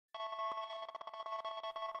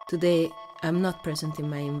Today, I'm not present in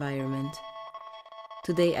my environment.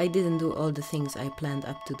 Today, I didn't do all the things I planned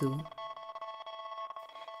up to do.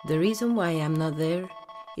 The reason why I'm not there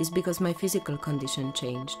is because my physical condition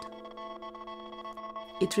changed.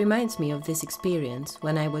 It reminds me of this experience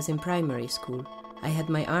when I was in primary school. I had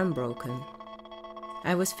my arm broken.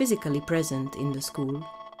 I was physically present in the school,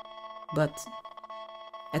 but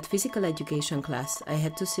at physical education class, I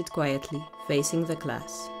had to sit quietly, facing the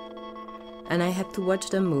class. And I had to watch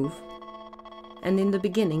them move. And in the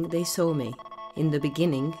beginning, they saw me. In the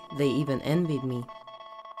beginning, they even envied me,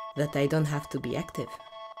 that I don't have to be active.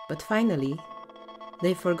 But finally,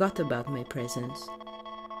 they forgot about my presence.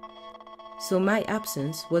 So my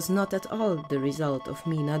absence was not at all the result of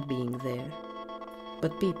me not being there,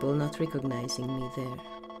 but people not recognizing me there.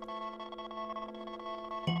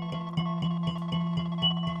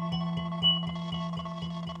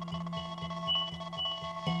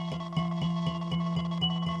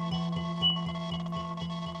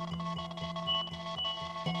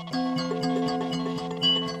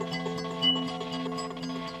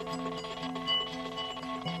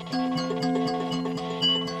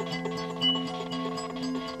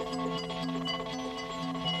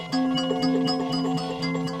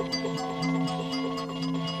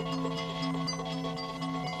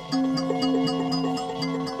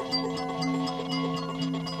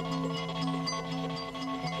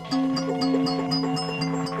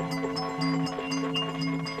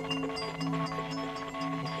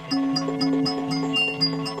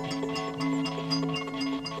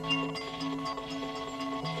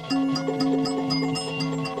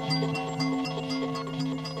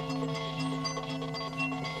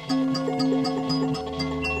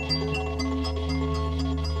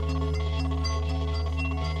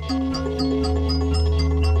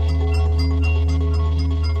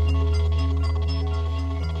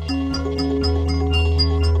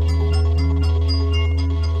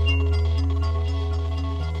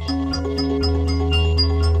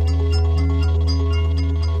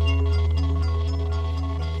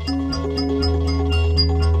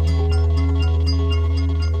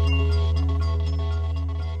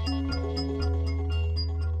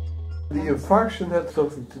 The infarction had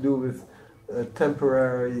something to do with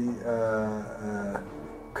temporary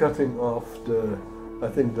cutting off I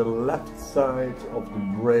think the left side of the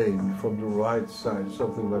brain from the right side,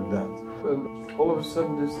 something like that. And all of a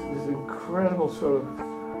sudden this incredible sort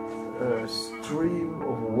of stream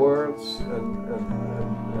of words and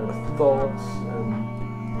thoughts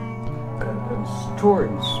and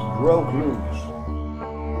stories broke loose.